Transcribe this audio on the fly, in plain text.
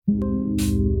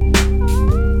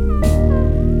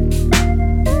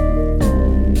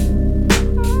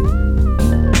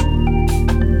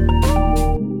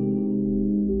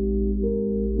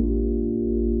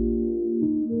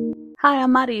Hi,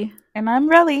 I'm Mari, And I'm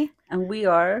Relly, and we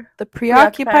are the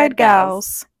Preoccupied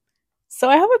Gals. So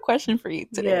I have a question for you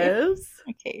today. Yes.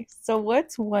 Okay, so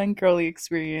what's one girly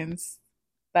experience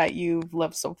that you've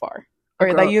loved so far? A Or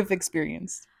that girl, you've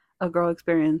experienced? a girl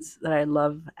experience that I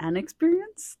love and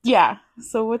experienced. Yeah.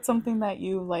 So what's something that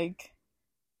you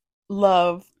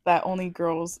love that only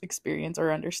girls experience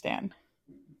or understand?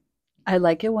 I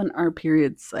like it when our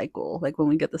periods cycle, like when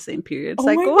we get the same period Oh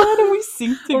my cycle. god, and we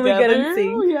sing When we get in together.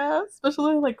 sync. Yeah,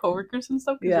 especially like coworkers and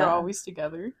stuff because you're Yeah, always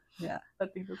together. yeah. I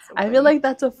think that's so I feel funny. like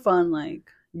that's a fun, like,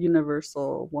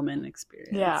 universal woman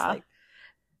experience. Yeah, Like,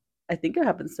 I think it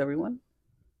happens to everyone.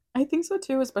 I think so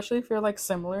too, especially if you're like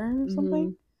similar or Hmm.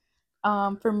 something.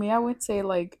 For me, I would say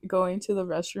like going to the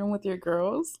restroom with your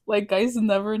girls. Like guys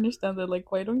never understand that.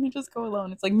 Like, why don't you just go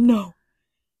alone? It's like no,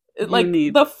 You like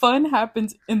need the fun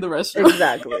happens in the restroom.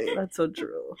 exactly. That's so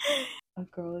true. A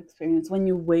girl experience when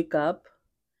you wake up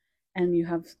and you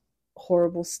have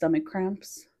horrible stomach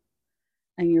cramps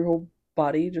and your whole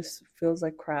body just feels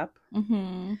like crap.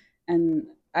 Hmm. And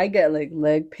I get like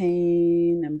leg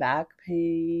pain and back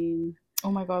pain. Oh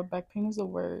my god, back pain is the Or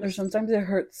worst. sometimes it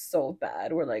hurts so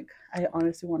bad where like I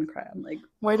honestly want to cry. I'm like,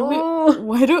 Why do we? oh,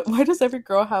 Why does every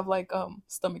girl have like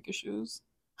stomach issues?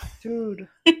 dude,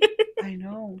 I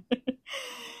know.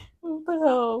 What the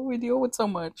hell? We deal with so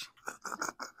much.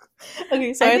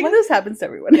 Okay, so I I think like this happens to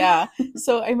everyone. yeah.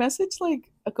 So I messaged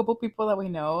like a couple people that we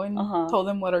know and Uh-huh. told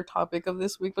them what our topic of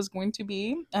this week was going to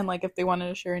be and like if they wanted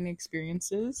to share any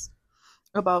experiences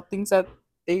about things that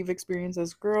they've experienced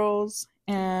as girls.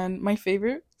 And my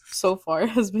favorite so far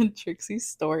has been Trixie's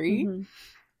story. Hmm.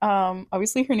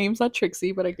 Obviously her name's not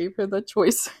Trixie, but I gave her the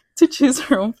choice to choose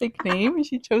her own fake name and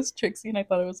she chose Trixie and I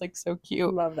thought it was like so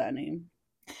cute. Love that name.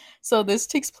 So this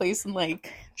takes place in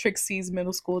like Trixie's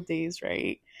middle school days,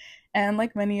 right? And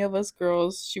like many of us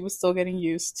girls, she was still getting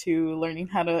used to learning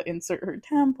how to insert her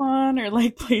tampon or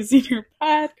like placing her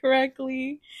pad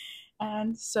correctly.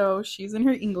 And so she's in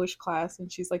her English class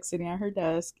and she's like sitting at her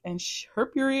desk and her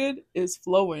period is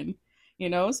flowing, you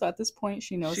know? So at this point,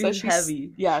 she knows that She's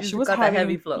heavy. yeah, She's she was got that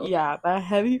heavy having, flow. yeah, that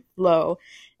heavy flow.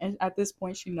 And at this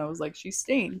point, she knows like she's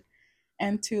staying.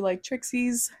 And to like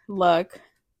Trixie's luck,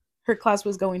 her class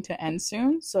was going to end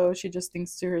soon, so she just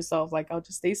thinks to herself like I'll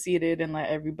just stay seated and let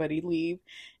everybody leave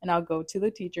and I'll go to the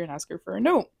teacher and ask her for a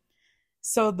note.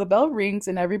 So the bell rings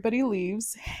and everybody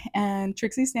leaves and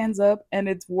Trixie stands up and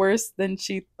it's worse than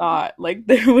she thought. Like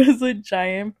there was a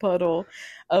giant puddle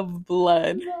of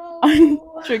blood on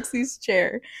No. Trixie's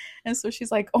chair. And so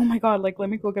she's like, "Oh my god, like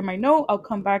let me go get my note. I'll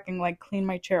come back and like clean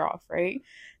my chair off, right?"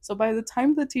 So by the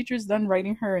time the teacher's done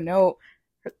writing her a note,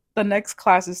 the next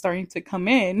class is starting to come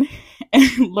in,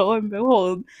 and lo and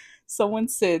behold, someone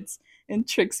sits in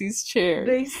Trixie's chair.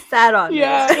 They sat on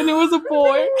Yeah, it. and it was a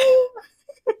boy.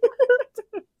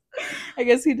 I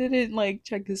guess he didn't like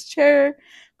check his chair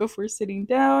before sitting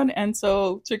down, and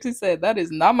so Trixie said, "That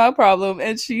is not my problem,"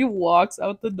 and she walks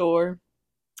out the door.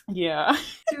 Yeah,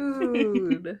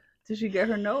 Dude. Did she get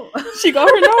her note? she got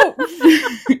her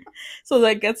note. So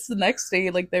like, gets the next day,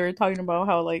 like they were talking about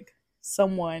how like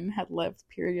someone had left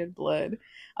period blood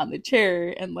on the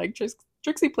chair, and like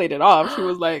Trixie played it off. She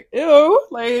was like, "Ew!"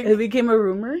 Like, It became a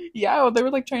rumor? yeah, they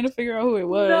were like trying to figure out who it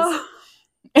was.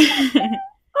 No.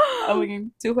 I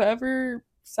mean, to whoever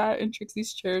sat in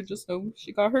Trixie's chair, just know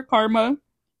she got her karma.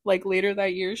 Like later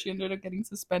that year, she ended up getting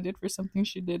suspended for something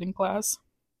she did in class.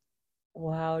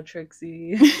 Wow,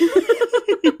 Trixie.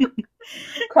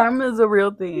 Karma is a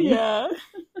real thing. Yeah.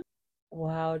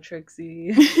 Wow,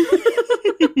 Trixie.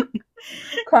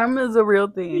 Karma is a real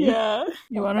thing. Yeah.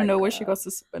 You Oh want to my know what she God. got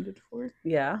suspended for?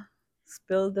 Yeah.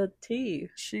 Spill the tea.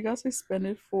 She got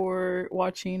suspended for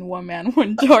watching One Man,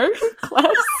 One Jar in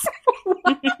class.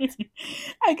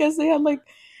 I guess they had like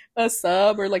a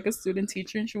sub or like a student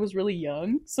teacher and she was really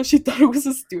young. So she thought it was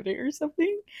a student or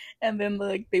something. And then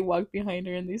like they walked behind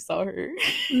her and they saw her.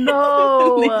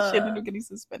 No. She ended up getting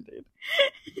suspended.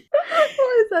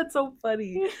 Why is that so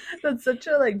funny? That's such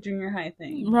a like junior high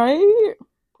thing. Right?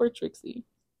 Poor Trixie.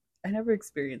 I never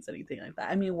experienced anything like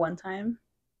that. I mean, one time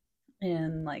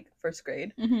in like first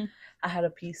grade, Mm-hmm. I had a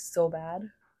pee so bad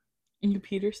And you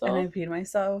peed yourself? and I peed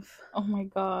myself. Oh my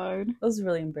god. It was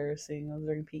really embarrassing. I was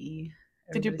during PE.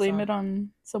 Did you Everybody blame saw it on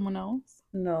someone else?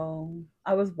 No,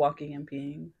 I was walking and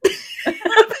peeing.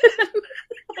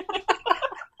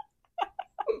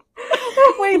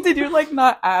 Wait, did you like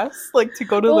not ask like to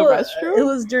go to the Well, restroom? it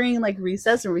was during like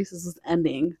recess and recess was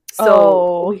ending. So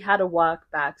Oh. we had to walk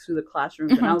back through the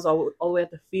classrooms and I was all the way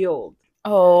at the field.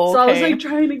 Oh, So I was okay. like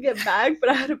trying to get back, but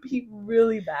I had to pee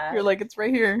really bad. You're like, it's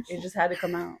right here. It just had to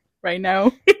come out. right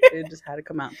now. It just had to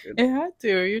come out, dude. It had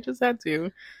to. You just had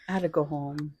to. I had to go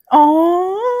home.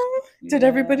 Oh, did Yeah.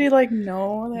 everybody like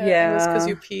know that it was because Yeah.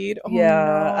 you peed? Oh,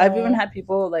 Yeah. no. I've even had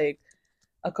people like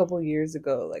a couple years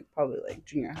ago, like probably like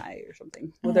junior high or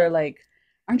something, where they're like,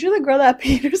 "Aren't you the girl that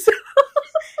peed herself?"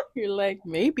 You're like,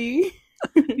 maybe.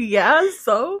 Yeah,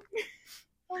 so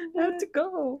I had to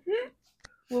go.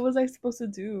 What was I supposed to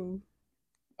do?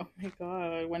 Oh my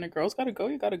god. When a girl's gotta go,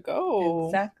 you gotta go.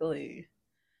 Exactly.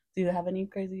 Do you have any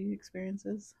crazy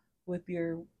experiences with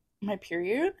your My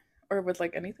period? Or with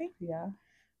like anything? yeah?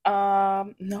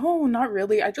 No, not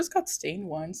really. I just got stained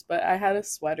once, but I had a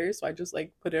sweater, so I just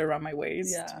like put it around my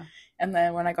waist. Yeah. And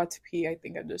then when I got to pee, I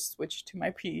think I just switched to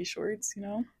my PE shorts, you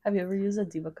know? Have you ever used a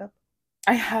Diva cup?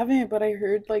 I haven't, but I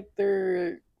heard like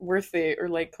they're worth it or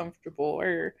like comfortable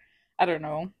or I don't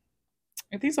know.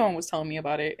 I think someone was telling me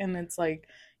about it, and it's like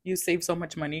you save so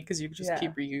much money because you just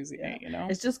keep reusing it, you know?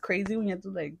 It's just crazy when you have to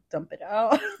like dump it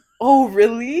out. Oh,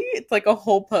 really? It's like a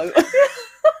whole pug.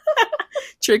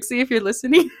 Trixie, if you're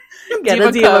listening, Get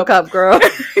a Diva cup, girl.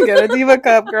 Get a Diva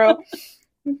cup, girl.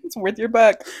 It's worth your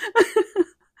buck.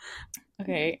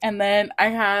 Okay, and then I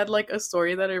had like a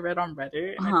story that I read on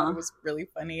Reddit, and I thought it was really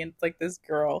funny. And it's like this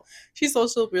girl, she's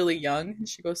also really young, and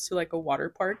she goes to like a water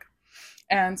park,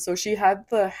 and so she had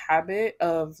the habit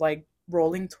of like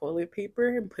rolling toilet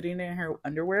paper and putting it in her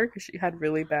underwear because she had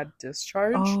really bad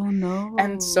discharge. Oh no.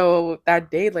 And so that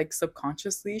day, like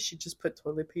subconsciously, she just put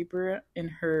toilet paper in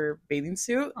her bathing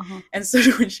suit. And so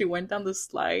when she went down the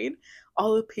slide,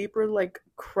 all the paper like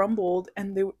crumbled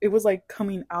and it was like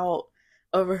coming out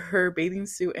of her bathing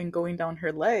suit and going down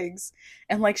her legs.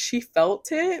 And like she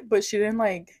felt it, but she didn't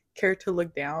like care to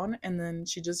look down. And then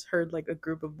she just heard like a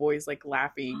group of boys like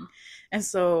laughing. And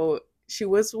so she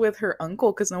was with her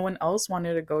uncle because no one else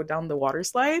wanted to go down the water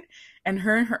slide, and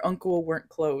her uncle weren't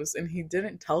close, and he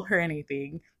didn't tell her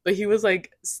anything, but he was like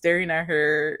staring at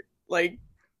her like,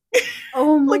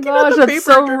 oh my gosh, that's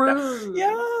so rude.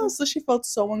 Yeah, so she felt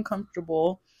so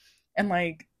uncomfortable and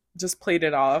like just played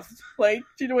it off. Like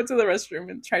she went to the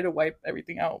restroom and tried to wipe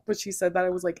everything out, but she said that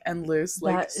it was like endless,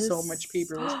 like so much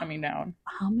paper was coming down.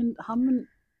 How many,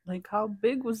 like how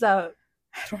big was that?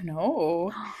 I don't know.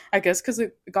 I guess because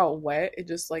it got wet, it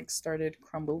just like started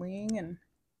crumbling, and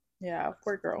yeah,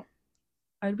 poor girl.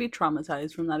 I'd be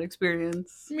traumatized from that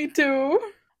experience. Me too.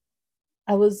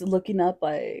 I was looking up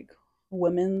like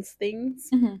women's things,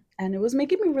 and it was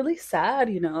making me really sad,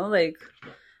 you know? Like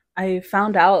I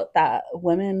found out that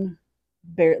women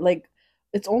like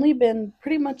it's only been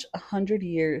pretty much 100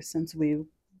 years since we've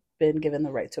been given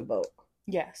the right to vote.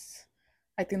 Yes.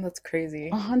 I think that's crazy.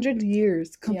 100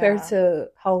 years compared to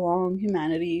how long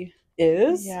humanity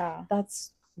is. Yeah.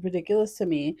 That's ridiculous to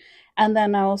me. And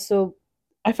then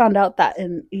I found out that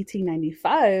in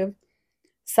 1895,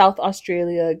 South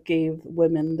Australia gave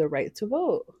women the right to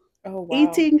vote. Oh, wow.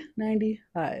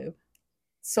 1895.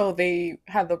 So they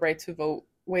had the right to vote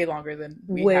way longer than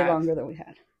we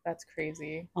had. That's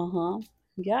crazy.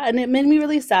 Yeah, and it made me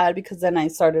really sad because then I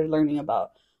started learning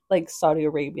about like Saudi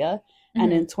Arabia.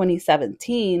 And in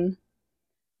 2017,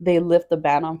 they lift the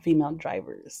ban on female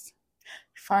drivers.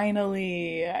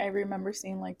 Finally, I remember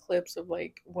seeing like clips of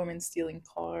like women stealing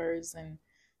cars, and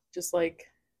just like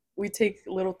we take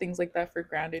little things like that for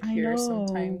granted here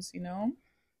sometimes, you know?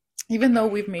 Even though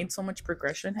we've made so much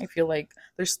progression, I feel like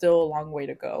there's still a long way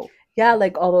to go. Yeah,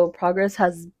 like although progress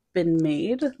has been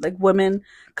made, like women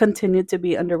continue to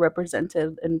be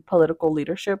underrepresented in political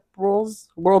leadership roles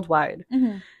worldwide.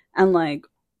 And like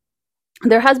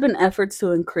there has been efforts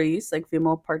to increase like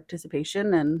female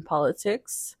participation in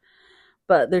politics,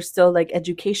 but there's still like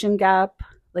education gap.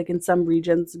 Like in some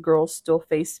regions, girls still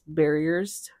face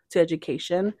barriers to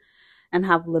education and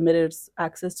have limited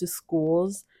access to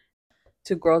schools,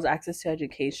 to girls' access to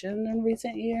education in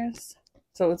recent years.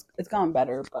 So it's gone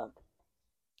better, but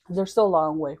there's still a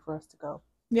long way for us to go.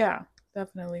 Yeah,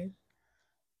 definitely.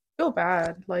 Feel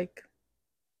bad, like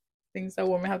things that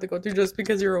women have to go through just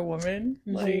because you're a woman.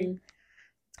 Like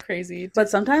it's crazy. But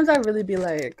sometimes I really be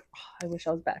like, I wish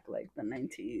I was back like the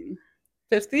 1950s.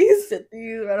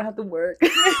 50s, I don't have to work.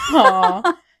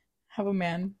 Have a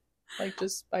man like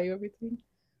just buy you everything.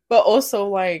 But also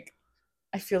like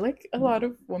I feel like a lot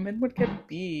of women would get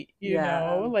beat, you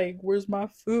know? Like, where's my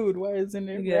food? Why isn't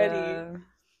it ready?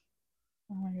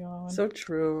 Oh my god. So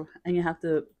true. And you have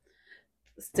to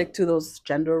stick to those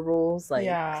gender roles,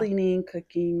 like cleaning,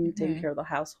 cooking, taking care of the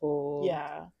household.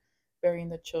 Yeah. Burying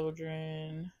the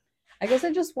children. I guess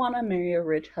I just want to marry a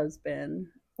rich husband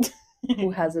who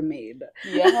has a maid.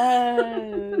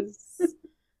 Yes.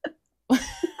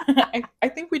 I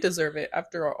think we deserve it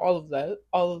after all of that.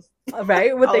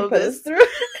 Right? What all they of put us this. through.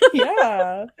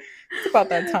 Yeah. It's about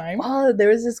that time. Oh, there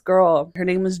was this girl. Her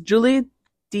name was Julie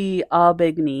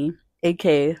d'Aubigny,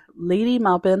 aka Lady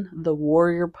Maupin, the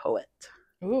warrior poet.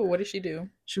 Ooh, what did she do?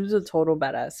 She was a total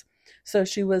badass. So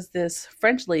she was this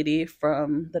French lady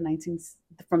from the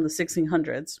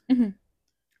 1600s,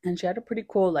 and she had a pretty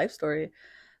cool life story.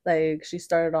 Like, she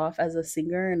started off as a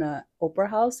singer in an opera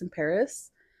house in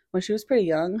Paris when she was pretty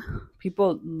young.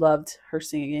 People loved her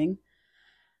singing,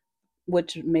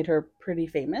 which made her pretty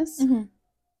famous.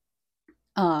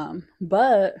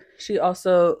 But she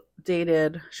also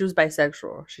dated. She was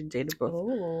bisexual. She dated both.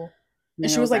 Oh. And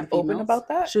she was like open about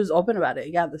that? She was open about it.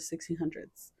 Yeah, the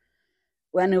 1600s.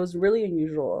 When it was really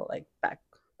unusual, like back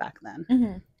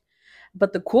then.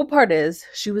 But the cool part is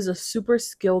she was a super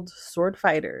skilled sword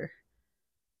fighter.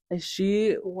 And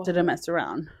she didn't mess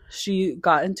around. She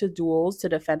got into duels to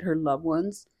defend her loved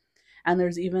ones. And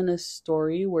there's even a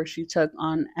story where she took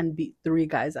on and beat 3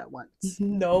 guys at once.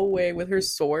 No way, with her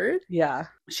sword? Yeah.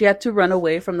 She had to run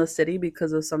away from the city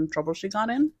because of some trouble she got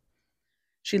in.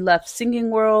 She left singing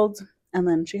world, and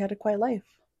then she had a quiet life.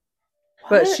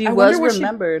 What? But she was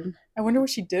remembered. I wonder what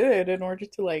she did in order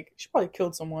to, like, she probably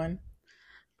killed someone.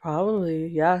 Probably,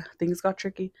 yeah. Things got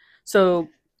tricky. So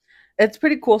it's a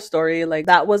pretty cool story. Like,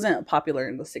 that wasn't popular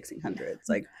in the 1600s.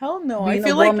 Like, hell no. Being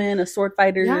a woman, a sword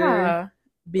fighter. Yeah.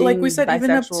 Being like we said, bisexual.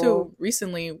 Even up to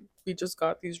recently, we just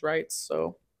got these rights,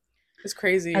 so it's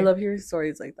crazy. I love hearing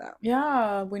stories like that.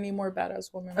 Yeah, we need more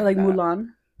badass women. Like Mulan.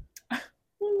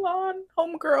 Mulan,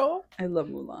 homegirl. I love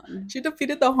Mulan. She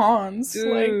defeated the Hans.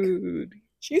 Dude. Like,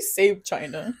 she saved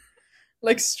China.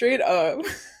 Like, straight up.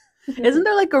 Isn't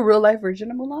there like a real life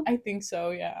version of Mulan? I think so,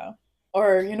 yeah.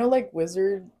 Or, you know, like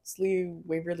Wizardsley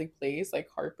Waverly Place, like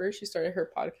Harper, she started her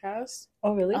podcast.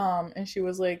 Oh, really? And she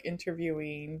was like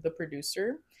interviewing the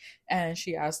producer, and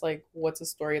she asked like, what's a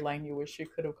storyline you wish you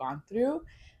could have gone through?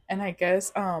 And I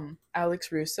guess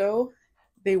Alex Russo,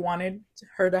 they wanted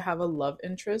her to have a love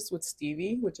interest with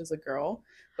Stevie, which is a girl,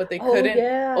 but they couldn't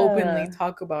openly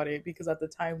talk about it because at the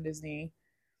time Disney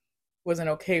wasn't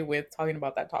okay with talking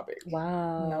about that topic.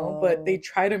 Wow. No, but they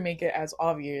try to make it as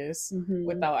obvious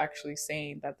without actually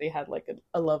saying that they had like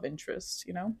a love interest,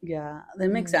 you know? Yeah, that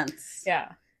makes sense.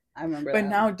 Yeah. I remember But that.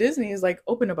 now Disney is like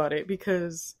open about it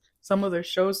because some of their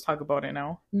shows talk about it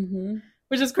now.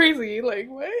 Which is crazy. Like,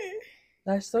 what?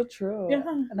 That's so true. Yeah.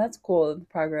 And that's cool.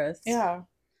 Progress. Yeah.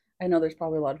 I know there's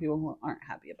probably a lot of people who aren't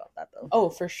happy about that though.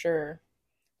 Oh, for sure.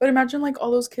 But imagine like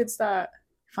all those kids that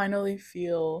finally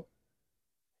feel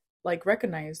like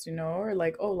recognized, you know, or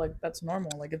like, oh, like that's normal,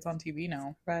 like it's on TV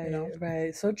now. Right, you know?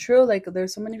 Right. So true. Like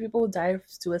there's so many people who die of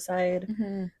suicide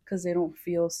because they don't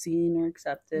feel seen or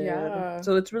accepted. Yeah.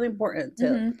 So it's really important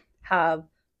to have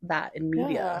that in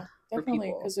media. Yeah,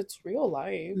 definitely, because it's real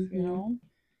life, you know?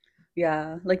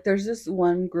 Yeah. Like there's this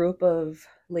one group of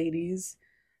ladies.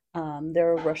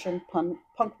 They're a Russian punk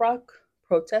rock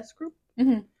protest group.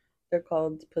 They're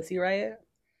called Pussy Riot.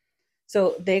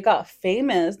 So they got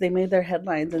famous. They made their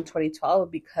headlines in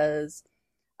 2012 because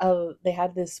they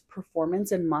had this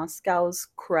performance in Moscow's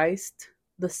Christ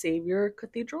the Savior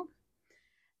Cathedral,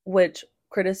 which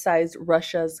criticized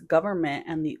Russia's government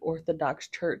and the Orthodox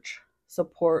Church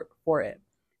support for it.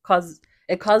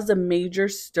 It caused a major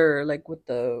stir, like with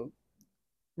the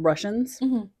Russians.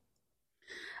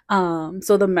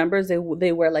 So the members, they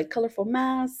wear like colorful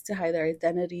masks to hide their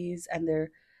identities, and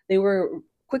they were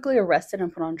quickly arrested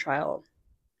and put on trial.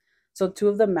 So 2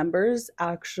 of the members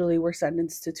actually were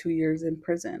sentenced to 2 years in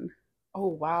prison. Oh,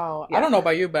 wow. Yeah. I don't know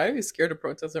about you, but I'd be scared of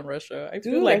protests in Russia. I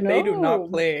feel like they do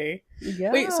not play.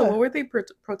 Yeah. Wait, so what were they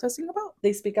protesting about?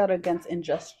 They speak out against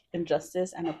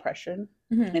injustice and oppression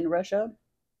in Russia.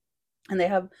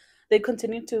 And they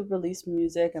continue to release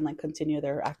music and like continue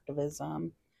their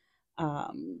activism.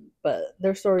 But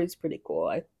their story is pretty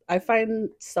cool. I find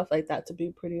stuff like that to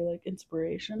be pretty like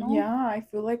inspirational. Yeah, I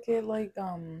feel like it like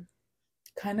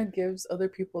kind of gives other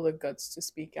people the guts to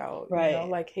speak out. Right. You know,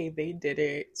 like, hey, they did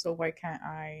it, so why can't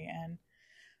I? And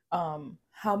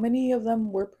how many of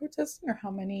them were protesting, or how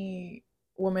many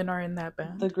women are in that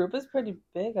band? The group is pretty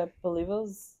big. I believe it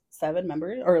was 7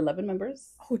 members or 11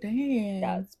 members. Oh, dang.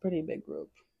 Yeah, it's a pretty big group.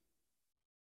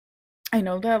 I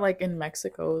know that like in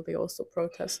Mexico they also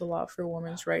protest a lot for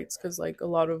women's rights because like a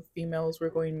lot of females were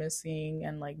going missing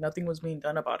and like nothing was being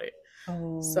done about it.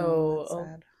 Oh, so that's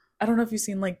sad. I don't know if you've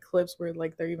seen like clips where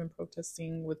like they're even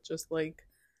protesting with just like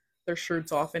their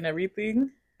shirts off and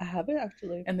everything. I haven't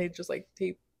actually. And they just like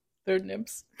tape their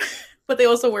nips. But they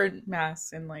also wear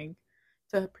masks and like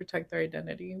to protect their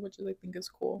identity, which I think is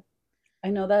cool. I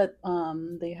know that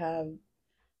they have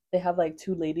they have like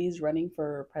 2 ladies running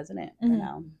for president right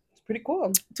now. It's pretty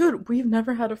cool. Dude, we've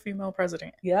never had a female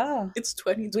president. Yeah. It's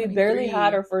 2023. We barely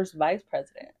had our first vice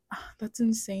president. That's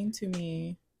insane to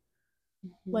me.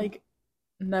 Like,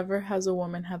 never has a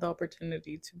woman had the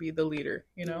opportunity to be the leader,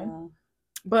 you know? Yeah.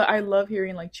 But I love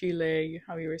hearing, like, Chile,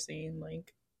 how you were saying,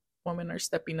 like, women are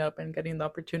stepping up and getting the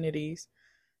opportunities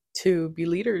to be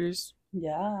leaders.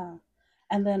 Yeah.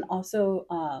 And then also,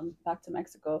 back to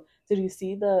Mexico, did you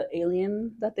see the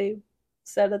alien that they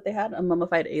said that they had? A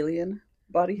mummified alien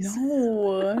bodies?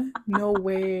 No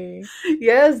way.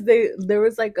 Yes, there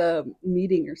was like a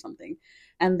meeting or something,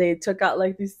 and they took out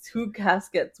like these 2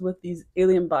 caskets with these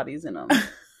alien bodies in them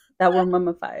that were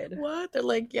mummified. What? They're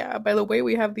like, yeah, by the way,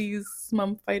 we have these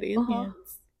mummified aliens.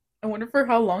 I wonder for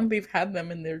how long they've had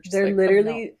them, and they're like,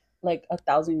 literally like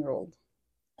 1,000-year-old.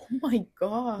 Oh my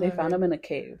god. They found them in a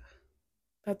cave.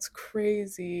 That's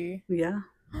crazy. Yeah.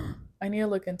 I need to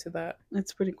look into that.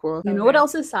 It's pretty cool. You know what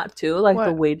else is sad too? Like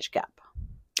the wage gap.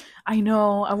 I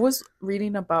know. I was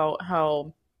reading about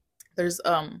how there's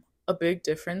a big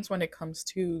difference when it comes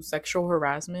to sexual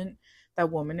harassment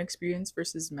that women experience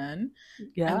versus men.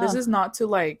 Yeah. And this is not to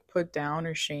like put down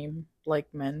or shame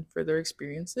like men for their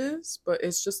experiences, but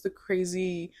it's just the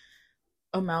crazy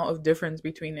amount of difference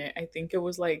between it. I think it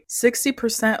was like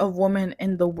 60% of women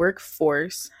in the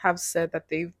workforce have said that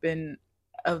they've been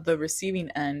of the receiving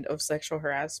end of sexual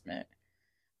harassment.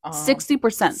 60%.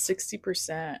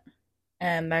 60%.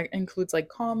 And that includes like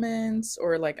comments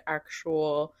or like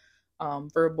actual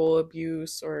verbal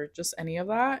abuse or just any of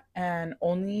that. And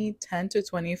only 10 to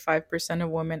 25% of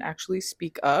women actually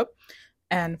speak up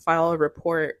and file a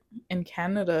report. In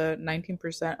Canada,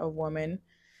 19% of women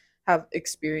have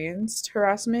experienced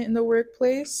harassment in the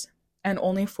workplace, and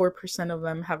only 4% of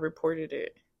them have reported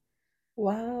it.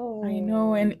 Wow. I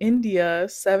know. In India,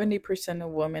 70%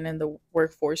 of women in the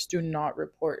workforce do not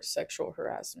report sexual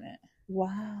harassment.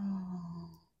 Wow.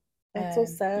 That's so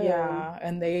sad. Yeah,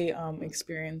 and they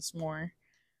experience more.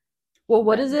 Well,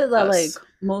 what is it that like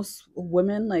most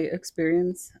women like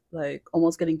experience, like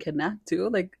almost getting kidnapped too,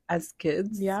 like as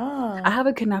kids? Yeah. I have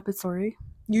a kidnapping story.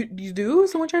 You do?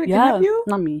 Someone tried to kidnap you?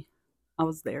 Not me. I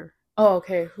was there. Oh,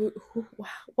 okay. Who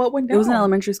what went down? It was in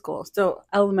elementary school. So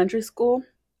elementary school,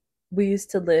 we used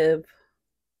to live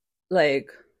like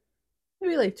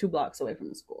maybe like 2 blocks away from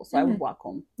the school. So I would walk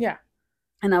home. Yeah.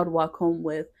 And I would walk home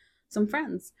with some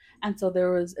friends. And so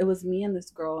it was me and this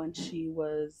girl, and she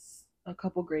was a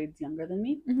couple grades younger than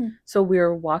me. So we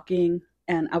were walking,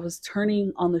 and I was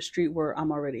turning on the street where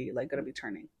I'm already like gonna be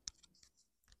turning.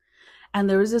 And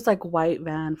there was this like white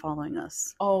van following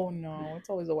us. Oh no, it's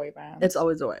always a white van. It's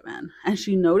always a white van. And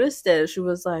she noticed it. She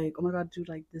was like, oh my god, dude,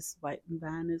 like this white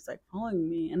van is like following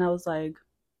me. And I was like,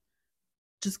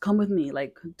 just come with me.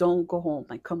 Like, don't go home.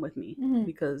 Like, come with me.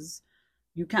 Because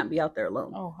you can't be out there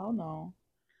alone. Oh, hell no.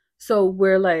 So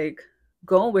we're like,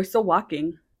 we're still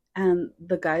walking. And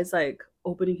the guy's like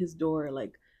opening his door,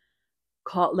 like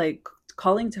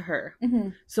calling to her.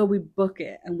 So we book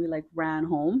it, and we like ran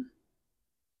home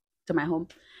to my home,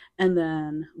 and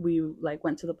then we like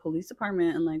went to the police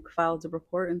department and like filed a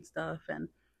report and stuff. And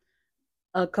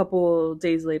a couple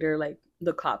days later, like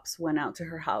the cops went out to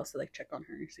her house to like check on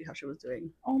her and see how she was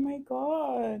doing. Oh my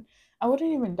god, I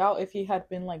wouldn't even doubt if he had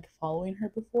been like following her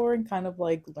before and kind of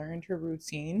like learned her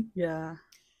routine. Yeah,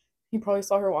 he probably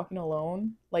saw her walking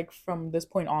alone, like from this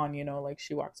point on, you know, like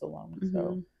she walks alone.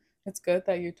 So it's good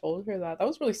that you told her that. That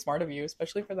was really smart of you,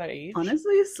 especially for that age.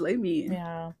 Honestly, slay me.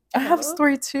 Yeah. I have a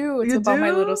story too. It's about my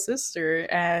little sister.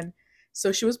 And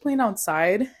so she was playing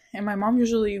outside, and my mom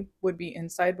usually would be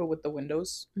inside, but with the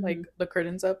windows, like the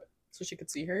curtains up so she could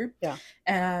see her. Yeah.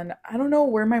 And I don't know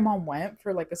where my mom went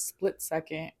for like a split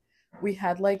second. We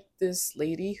had like this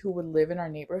lady who would live in our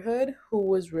neighborhood who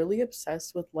was really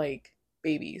obsessed with like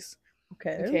babies.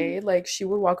 Okay. Like she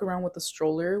would walk around with a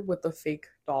stroller with a fake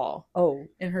doll. Oh.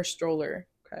 In her stroller.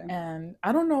 Okay. And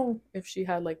I don't know if she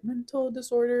had like mental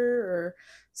disorder or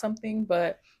something,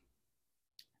 but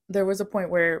there was a point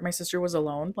where my sister was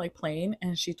alone, like playing,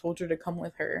 and she told her to come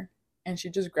with her. And she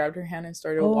just grabbed her hand and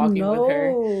started walking with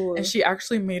her. And she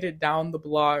actually made it down the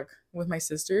block with my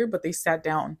sister, but they sat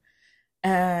down.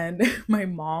 And my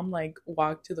mom like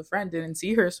walked to the front, didn't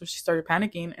see her, so she started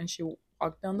panicking, and she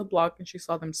walked down the block and she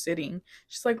saw them sitting.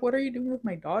 She's like, what are you doing with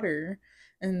my daughter?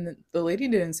 And the lady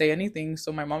didn't say anything,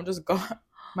 so my mom just got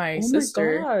my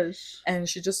sister, and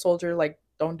she just told her like,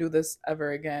 don't do this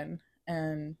ever again.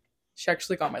 And she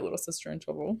actually got my little sister in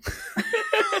trouble.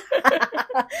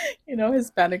 You know,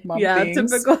 Hispanic mom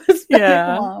things. Typical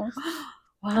Hispanic moms.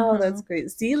 Wow, that's great.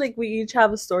 See, like we each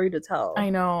have a story to tell. I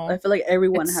know. I feel like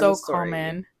everyone has a story.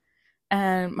 Common.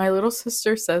 And my little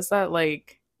sister says that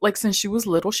like like since she was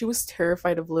little, she was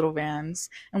terrified of little vans.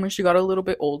 And when she got a little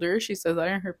bit older, she says that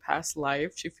in her past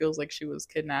life, she feels like she was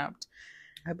kidnapped.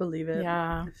 I believe it.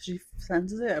 Yeah. If she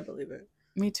senses it, I believe it.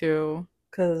 Me too.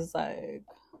 Because, like,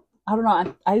 I don't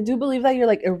know. I do believe that your,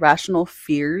 like, irrational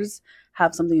fears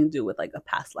have something to do with, like, a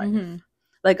past life. Mm-hmm.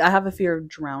 Like, I have a fear of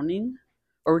drowning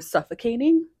or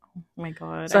suffocating. Oh my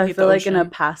god. So I feel like in a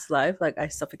past life, like, I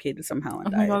suffocated somehow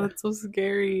and died. Oh my god, that's so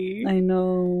scary. I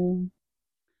know.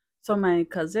 So my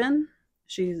cousin,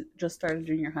 she just started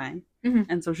junior high. Mm-hmm.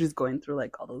 And so she's going through,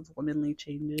 like, all those womanly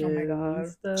changes. Oh my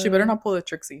god. She better not pull a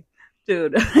Trixie.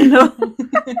 Dude, I know.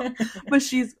 But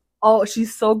she's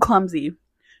so clumsy.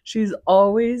 She's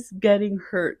always getting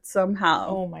hurt somehow.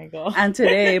 Oh my god. And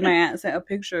today my aunt sent a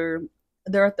picture.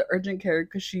 They're at the urgent care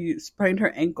because she sprained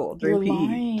her ankle during PE.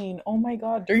 Lying. Oh my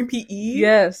god. During PE?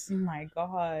 Yes. Oh my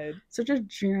god. Such a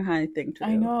junior high thing to do.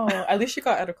 I know. At least she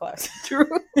got out of class. True.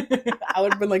 I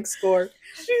would have been like, score.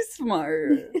 She's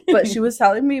smart. But she was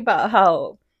telling me about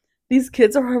how these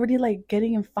kids are already like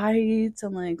getting in fights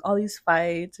and like all these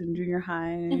fights in junior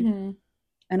high. Mm-hmm.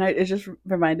 And it just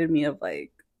reminded me of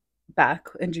like back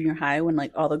in junior high when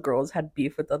like all the girls had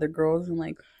beef with other girls and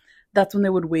like that's when they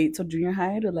would wait till junior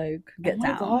high to like get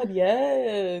down. Oh my god,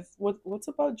 yes. What's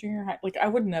about junior high? Like I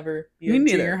would never be a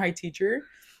junior high teacher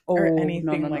or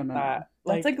anything like that.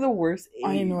 That's like the worst age.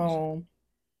 I know.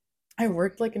 I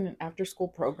worked like in an after school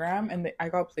program and I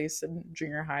got placed in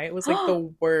junior high. It was like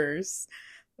the worst.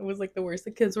 It was like the worst.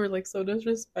 The kids were like so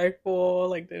disrespectful.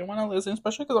 Like they didn't want to listen,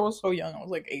 especially because I was so young. I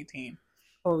was like 18.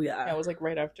 Oh yeah. I was like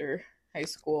right after high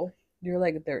school. You're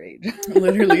like at their age.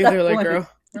 Literally, they're like, girl,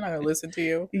 we're not gonna listen to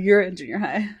you. You're in junior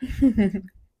high.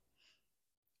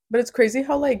 But it's crazy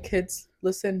how like kids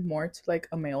listen more to like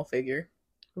a male figure,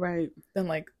 right, than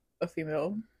like a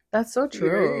female. That's so true.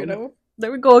 Figure, you know.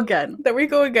 There we go again.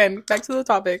 Back to the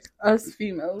topic. Us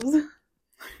females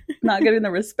not getting the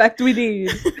respect we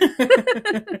need.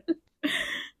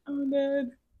 Oh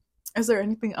man. Is there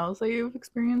anything else that you've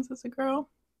experienced as a girl?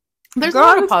 There's girl, a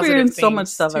lot of positive so much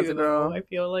stuff too, as a girl. Though. I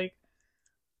feel like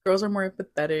girls are more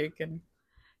empathetic and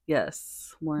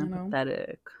yes, more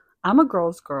empathetic. I'm a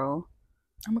girl's girl.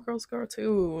 I'm a girl's girl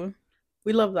too.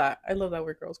 We love that. I love that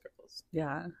we're girls.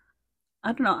 Yeah.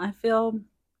 I don't know. I feel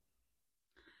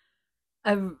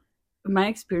my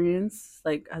experience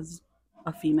like as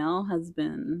a female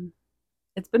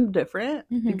it's been different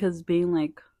because being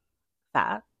like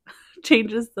fat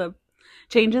changes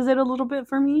it a little bit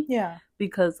for me. Yeah.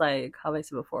 Because like how I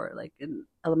said before, like in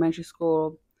elementary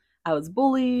school, I was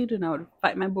bullied and I would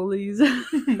fight my bullies.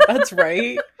 That's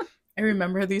right. I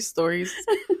remember these stories.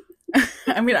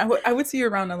 I mean, I would see you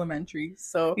around elementary.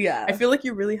 So yeah. I feel like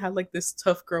you really had like this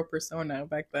tough girl persona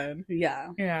back then. Yeah.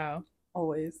 Yeah.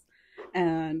 Always.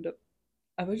 And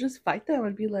I would just fight them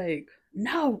and be like,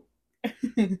 no.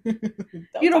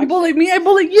 You don't bully me, I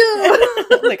bully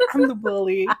you. Like I'm the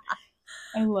bully.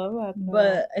 I love that though.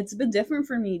 But it's been different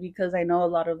for me because I know a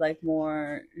lot of like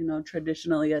more, you know,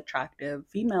 traditionally attractive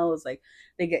females, like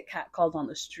they get catcalled on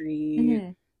the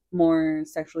street, more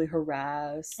sexually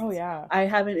harassed. Oh yeah. I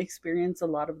haven't experienced a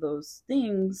lot of those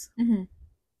things.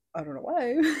 I don't know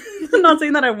why. I'm not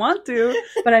saying that I want to,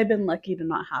 but I've been lucky to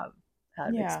not have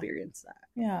experienced that.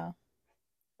 Yeah.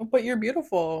 But you're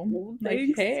beautiful. Well,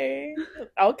 like, hey,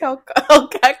 I'll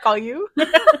catcall you.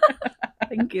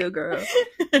 Thank you, girl.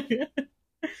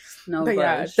 No, but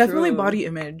yeah, definitely true. Body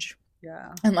image.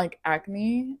 Yeah. And like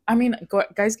acne. I mean,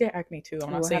 guys get acne too.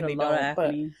 I'm not saying they don't,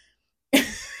 but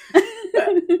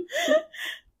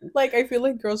like I feel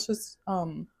like girls just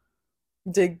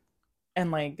dig and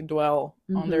like dwell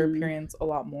on their appearance a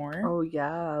lot more. Oh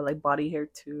yeah, like body hair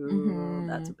too.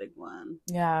 That's a big one.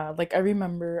 Yeah, like I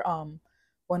remember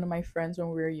one of my friends when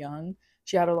we were young,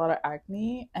 she had a lot of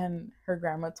acne and her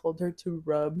grandma told her to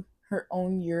rub her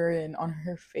own urine on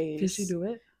her face. Did she do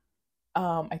it?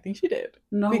 I think she did.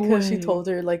 No because way. She told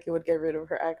her like it would get rid of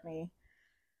her acne.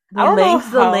 The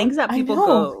lengths that people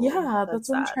go. Yeah, that's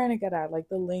what I'm trying to get at. Like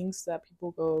the lengths that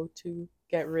people go to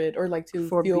get rid or like to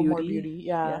feel beauty. More beauty.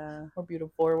 Yeah. More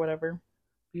beautiful or whatever.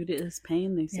 Beauty is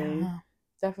pain, they say. Yeah,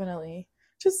 definitely.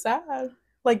 Just sad.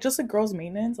 Like just a girl's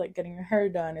maintenance, like getting your hair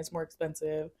done is more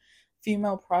expensive.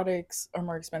 Female products are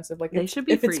more expensive. Like they should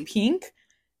be if free. It's pink,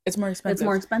 it's more expensive. It's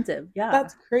more expensive. Yeah.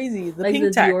 That's crazy. The like pink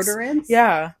the tax. deodorants.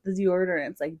 Yeah. The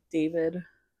deodorants. Like David,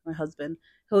 my husband,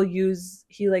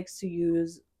 he likes to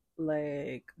use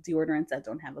like deodorants that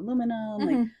don't have aluminum,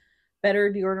 like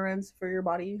better deodorants for your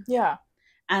body. Yeah.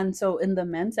 And so in the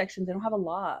men's section, they don't have a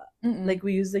lot. Like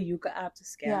we use the Yuka app to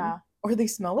scan. Yeah. Or they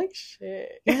smell like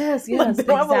shit. Yes, like, they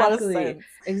don't have a lot of sense.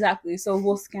 Exactly. So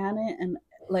we'll scan it and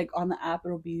like on the app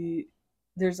it'll be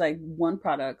there's like one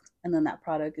product, and then that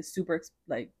product is super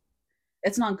like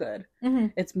it's not good.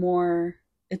 It's more,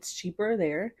 it's cheaper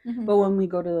there, but when we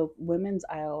go to the women's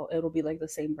aisle, it'll be like the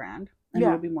same brand, and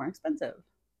it'll be more expensive.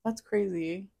 That's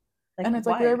crazy. Like, and it's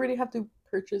why? like we already have to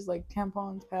purchase like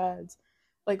tampons, pads,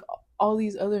 like all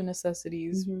these other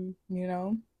necessities. You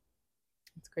know,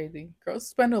 it's crazy. Girls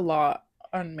spend a lot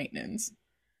on maintenance.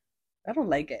 I don't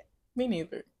like it. Me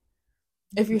neither.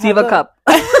 If you Diva cup.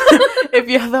 If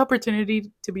you have the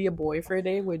opportunity to be a boy for a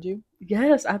day, would you?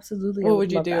 Yes, absolutely. What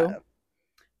would you do? That.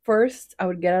 First, I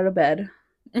would get out of bed,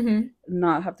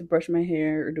 not have to brush my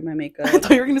hair or do my makeup. I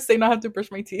thought you were gonna say not have to brush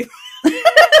my teeth.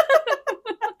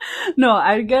 No,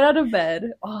 I'd get out of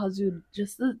bed. Oh, dude,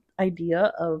 just the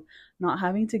idea of not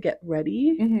having to get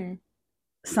ready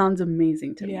sounds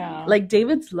amazing to me. Like,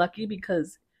 David's lucky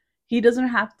because he doesn't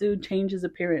have to change his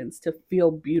appearance to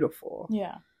feel beautiful.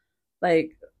 Yeah.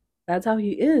 Like, that's how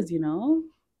he is, you know?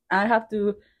 I have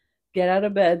to get out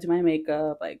of bed, do my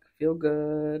makeup, like, feel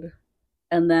good.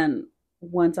 And then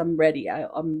once I'm ready,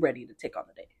 I'm ready to take on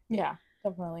the day. Yeah,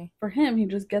 definitely. For him, he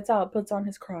just gets out, puts on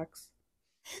his Crocs.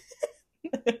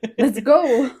 Let's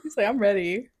go. He's like, I'm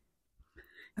ready.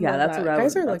 Yeah, that's what I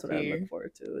look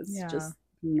forward to. Is just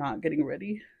not getting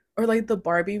ready. Or like the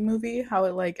Barbie movie, how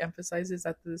it like emphasizes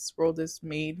that this world is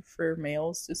made for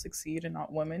males to succeed and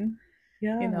not women.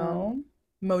 Yeah. You know?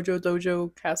 Mojo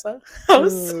Dojo Casa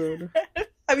House.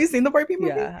 Have you seen the Barbie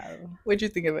movie? Yeah, I have. What'd you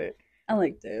think of it? I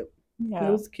liked it. Yeah.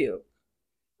 It was cute.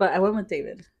 But I went with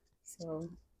David. So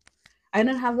I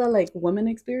didn't have that like woman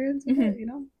experience with it, you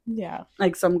know? Yeah.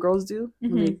 Like some girls do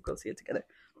when they go see it together.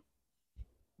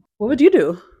 What would you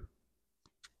do?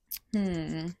 I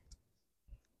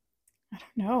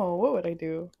don't know. What would I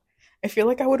do? I feel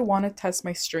like I would want to test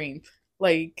my strength.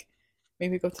 Like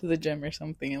maybe go to the gym or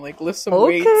something and like lift some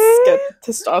weights, get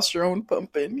testosterone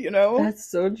pumping, you know? That's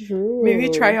so true. Maybe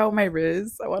try out my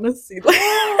Riz. I want to see like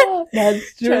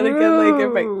that's true. Try to get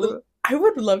like I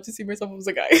would love to see myself as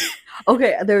a guy.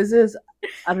 Okay, there's this,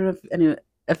 I don't know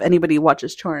if anybody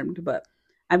watches Charmed, but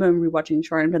I've been rewatching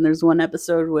Charmed, and there's one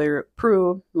episode where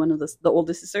Prue, one of the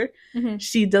oldest sister,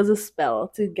 she does a spell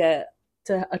to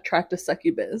attract a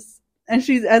succubus, and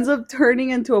she ends up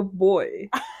turning into a boy.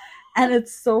 And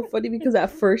it's so funny because at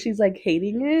first she's like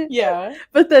hating it,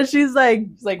 but then she's like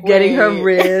getting her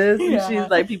Riz, and she's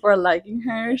like, people are liking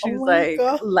her, she's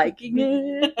liking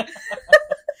it.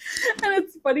 And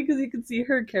it's funny because you can see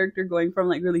her character going from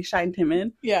like really shy and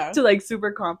timid to like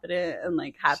super confident and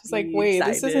like happy. She's like, wait,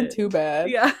 excited. This isn't too bad.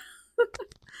 Yeah.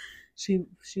 she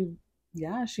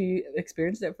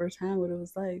experienced it firsthand what it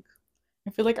was like. I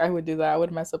feel like I would do that. I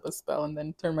would mess up a spell and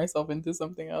then turn myself into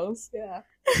something else. Yeah.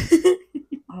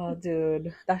 Oh,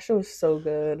 dude, that show is so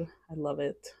good. I love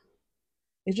it.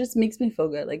 It just makes me feel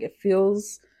good. Like, it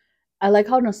feels, I like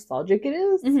how nostalgic it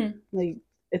is. Like,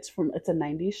 it's a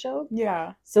 90s show.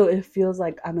 Yeah. So it feels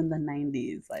like I'm in the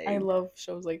 90s. Like, I love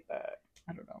shows like that.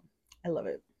 I don't know. I love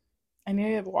it. I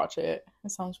need to watch it.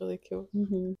 It sounds really cute.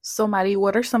 So, Maddie,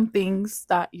 what are some things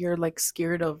that you're like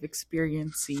scared of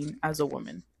experiencing as a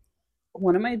woman?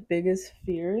 One of my biggest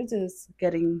fears is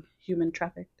getting human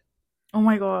trafficked. Oh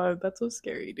my god, that's so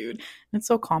scary, dude. It's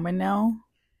so common now.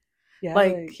 Yeah.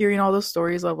 Like hearing all those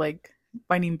stories of like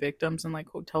finding victims in like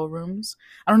hotel rooms.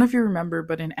 I don't know if you remember,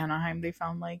 but in Anaheim they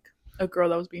found like a girl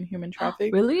that was being human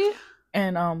trafficked. Really?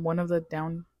 And one of the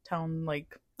downtown,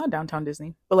 like not downtown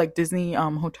Disney, but like Disney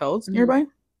hotels nearby.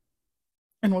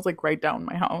 And it was like right down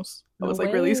my house. I was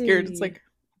like really scared. It's like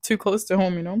too close to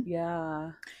home, you know?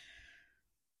 Yeah.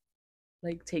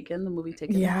 Like Taken, the movie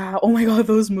Taken. Yeah. Oh my god,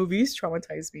 those movies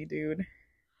traumatized me, dude.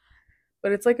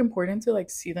 But it's like important to like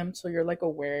see them so you're like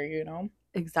aware, you know?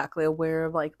 Exactly, aware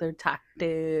of like their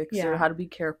tactics or how to be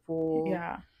careful.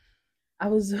 Yeah. I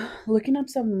was looking up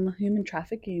some human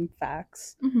trafficking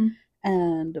facts,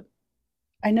 and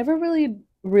I never really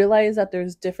realized that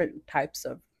there's different types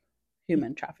of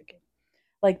human trafficking.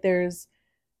 Like there's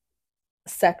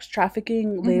sex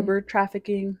trafficking, labor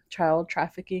trafficking, child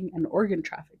trafficking, and organ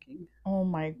trafficking. Oh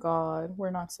my god, we're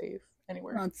not safe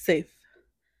anywhere. Not safe.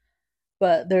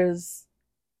 But there's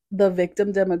the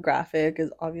victim demographic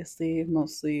is obviously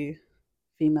mostly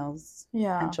females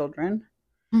and children.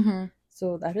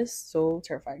 So that is so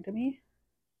terrifying to me.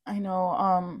 I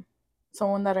know.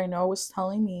 Someone that I know was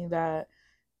telling me that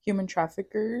human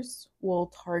traffickers will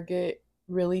target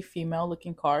really female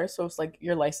looking cars. So it's like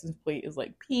your license plate is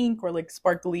like pink or like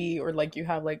sparkly, or like you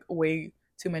have like way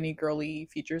too many girly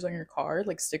features on your car,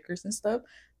 like stickers and stuff.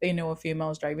 They know a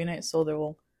female is driving it, so they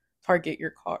will target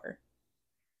your car.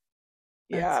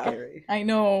 Yeah, scary. I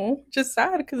know. Just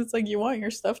sad because it's like you want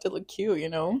your stuff to look cute, you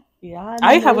know? Yeah.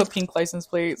 I have a pink license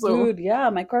plate, so. Dude, yeah,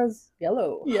 my car's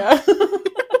yellow. Yeah.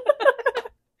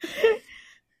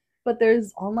 But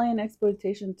there's online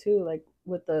exploitation too, like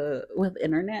with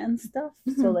internet and stuff.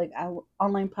 Mm-hmm. So like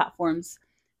online platforms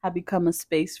have become a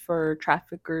space for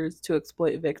traffickers to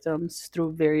exploit victims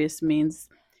through various means,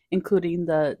 including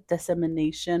the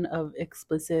dissemination of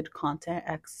explicit content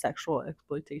and sexual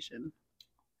exploitation.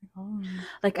 Oh.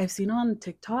 Like I've seen on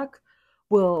TikTok,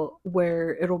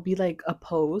 where it'll be like a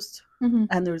post, mm-hmm.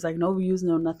 and there's like no views,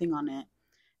 no nothing on it,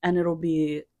 and it'll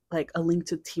be like a link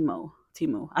to Temu.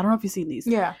 I don't know if you've seen these.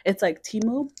 Yeah. It's like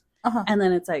Temu, and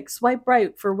then it's like swipe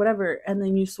right for whatever, and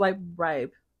then you swipe right,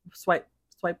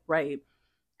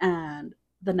 and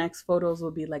the next photos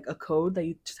will be like a code that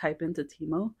you type into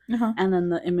Temu, and then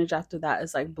the image after that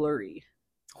is like blurry.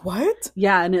 What?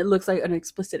 Yeah, and it looks like an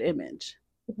explicit image.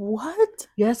 What?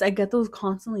 Yes, I get those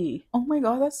constantly. Oh my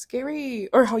god, that's scary.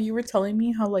 Or how you were telling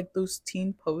me how like those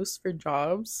teen posts for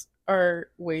jobs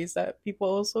are ways that people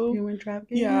also human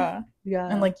trafficking. Yeah.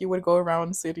 And like you would go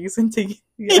around cities and you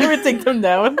would take them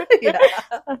down. Yeah,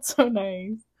 that's so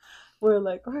nice. We're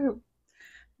like, oh,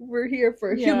 we're here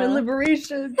for human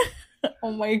liberation.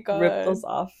 Oh my god, rip those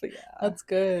off. Yeah, that's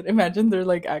good. Imagine they're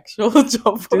like actual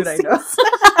job postings. Dude, I know.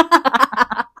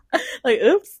 Like,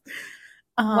 oops.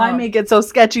 Why make it so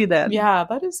sketchy then? Yeah,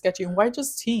 that is sketchy. Why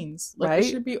just teens? Like, right? It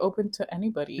should be open to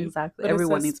anybody. Exactly. But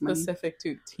everyone needs specific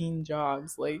to teen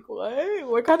jobs. Like, what?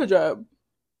 What kind of job?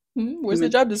 Where's the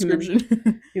job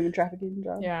description? Human trafficking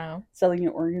job. Yeah. Selling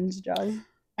your organs job.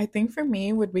 I think for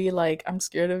me would be like, I'm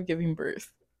scared of giving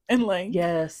birth. And like,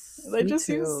 yes, that just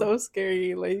seems so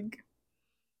scary. Like,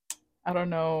 I don't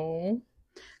know.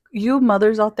 You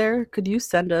mothers out there, could you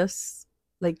send us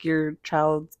like your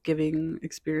child's giving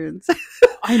experience?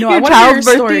 I know. I want your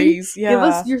stories. Yeah. Give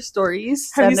us your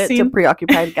stories. Send it to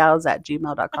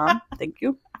preoccupiedgals@gmail.com. Thank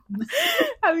you.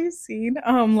 Have you seen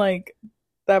like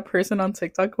that person on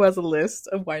TikTok who has a list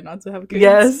of why not to have kids?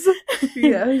 Yes.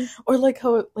 Yes. Or like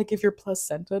how like if your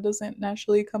placenta doesn't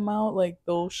naturally come out, like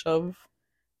they'll shove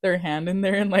their hand in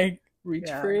there and like reach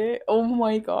for it. Oh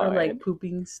my god. Or like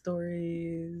pooping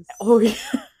stories. Oh yeah.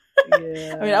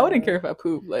 Yeah. I mean, I wouldn't care if I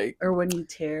poop, like, or when you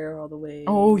tear all the way.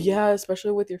 Oh yeah,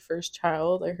 especially with your first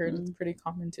child. I heard it's pretty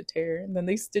common to tear, and then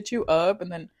they stitch you up,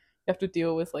 and then you have to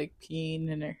deal with like peeing,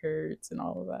 and it hurts, and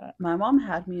all of that. My mom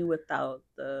had me without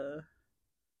the,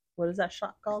 what is that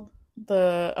shot called?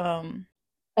 The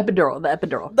epidural.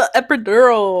 The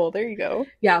epidural. There you go.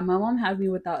 Yeah, my mom had me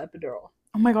without epidural.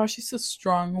 Oh my gosh, she's a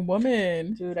strong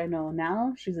woman, dude. I know.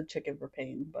 Now she's a chicken for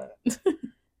pain, but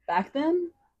back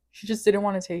then. She just didn't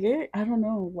want to take it? I don't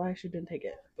know why she didn't take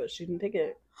it, but she didn't take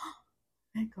it.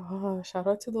 My gosh, shout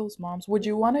out to those moms. Would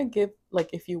you want to give, like,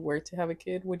 if you were to have a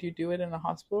kid, would you do it in a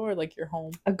hospital or, like, your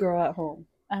home? A girl at home.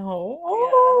 At home?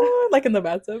 Oh, yeah. Like in the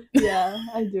bathtub? Yeah,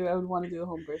 I do. I would want to do a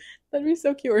home birth. That'd be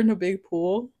so cute. Or in a big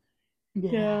pool.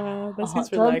 Yeah, that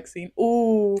seems relaxing.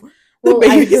 Ooh, the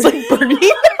baby's, like, burning.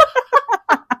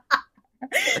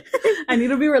 I need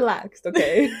to be relaxed,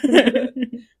 okay?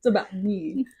 It's about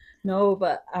me. No,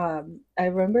 but I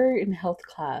remember in health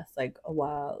class, like a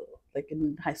while, like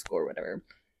in high school or whatever,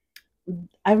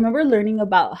 I remember learning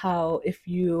about how if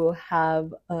you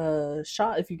have a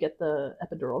shot, if you get the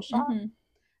epidural shot,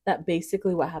 that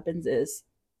basically what happens is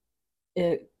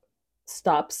it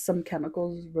stops some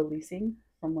chemicals releasing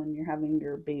from when you're having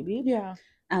your baby. Yeah.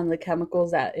 And the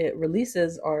chemicals that it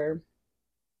releases are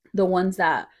the ones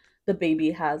that the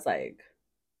baby has like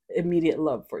immediate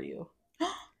love for you.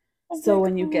 So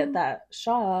when you get that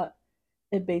shot,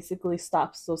 it basically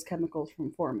stops those chemicals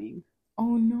from forming.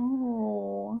 Oh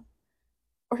no.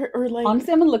 Or like,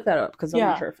 honestly, I'm gonna look that up because I'm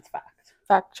not sure if it's fact.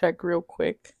 Fact check real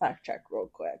quick.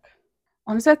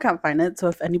 Honestly, I can't find it, so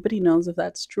if anybody knows if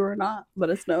that's true or not, let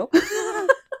us know.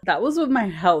 That was what my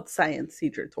health science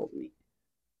teacher told me.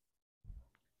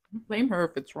 Blame her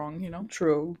if it's wrong, you know?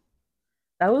 True.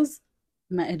 That was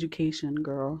my education,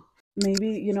 girl.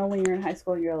 Maybe, you know, when you're in high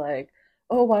school, you're like,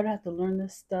 oh, why do I have to learn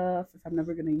this stuff if I'm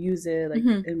never going to use it, like,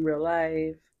 in real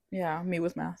life? Yeah, me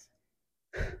with math.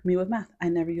 Me with math. I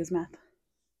never use math.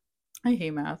 I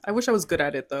hate math. I wish I was good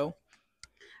at it, though.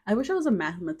 I wish I was a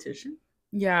mathematician.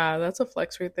 Yeah, that's a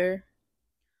flex right there.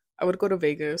 I would go to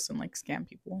Vegas and, like, scam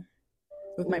people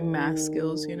with my math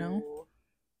skills, you know?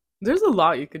 There's a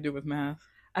lot you could do with math.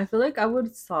 I feel like I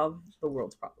would solve the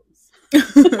world's problems.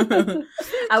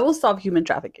 I will solve human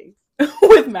trafficking.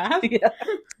 With math? Yeah.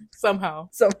 Somehow.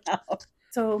 So,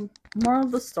 moral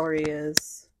of the story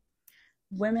is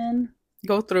women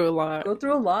go through a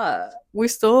lot. We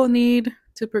still need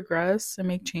to progress and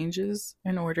make changes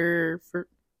in order for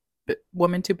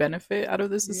women to benefit out of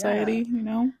the society, you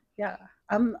know? Yeah.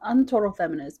 I'm total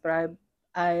feminist, but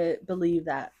I believe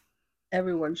that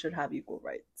everyone should have equal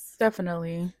rights.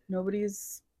 Definitely.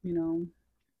 Nobody's,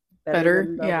 Better.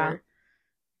 than the Yeah. other.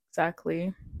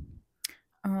 Exactly.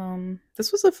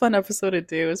 This was a fun episode to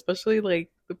do, especially like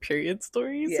the period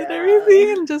stories and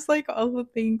everything, and just like all the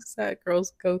things that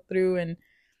girls go through and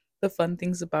the fun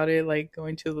things about it, like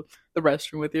going to the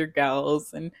restroom with your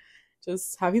gals and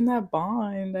just having that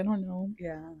bond. I don't know.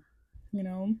 Yeah. You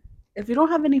know, if you don't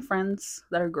have any friends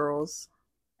that are girls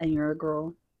and you're a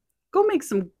girl, go make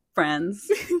some friends.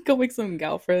 go make some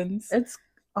gal friends. It's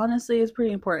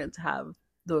pretty important to have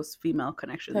those female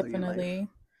connections. Definitely. In your life.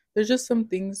 There's just some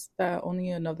things that only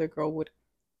another girl would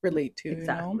relate to.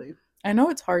 Exactly. You know? I know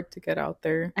it's hard to get out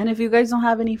there. And if you guys don't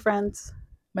have any friends,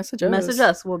 message us. Message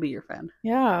us. We'll be your friend.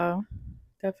 Yeah,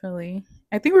 definitely.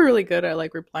 I think we're really good at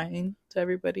like replying to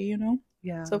everybody, you know?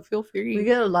 Yeah. So feel free. We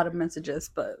get a lot of messages,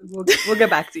 but we'll get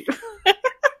back to you.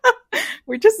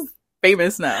 We're just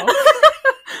famous now.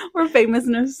 We're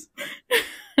famousness.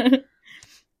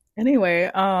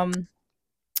 Anyway,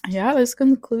 yeah, this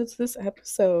concludes this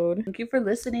episode. Thank you for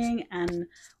listening, and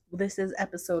this is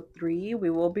episode 3. We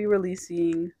will be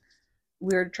releasing.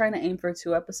 We're trying to aim for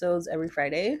 2 episodes every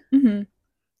Friday. Mm-hmm.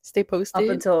 Stay posted up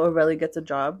until Aurelie gets a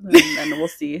job, and then we'll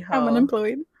see how I'm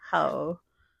unemployed. How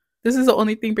this is the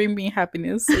only thing bringing me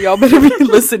happiness. So y'all better be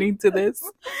listening to this.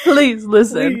 Please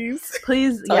listen.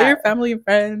 Please tell your family and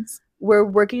friends. We're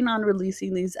working on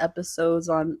releasing these episodes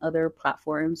on other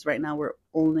platforms. Right now, we're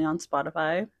only on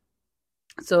Spotify.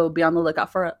 So be on the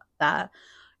lookout for that.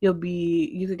 You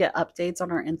could get updates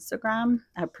on our Instagram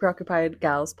at Preoccupied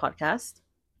Gals Podcast.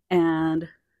 And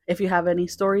if you have any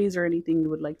stories or anything you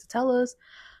would like to tell us,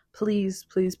 please,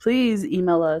 please, please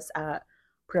email us at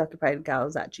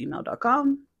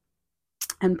preoccupiedgals@gmail.com.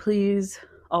 And please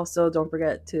also don't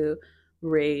forget to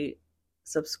rate,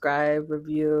 subscribe,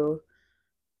 review,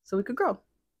 so we could grow.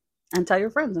 And tell your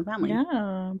friends and family.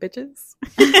 Yeah, bitches.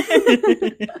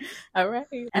 All right.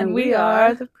 And we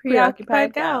are the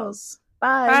Preoccupied Gals.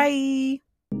 Bye. Bye.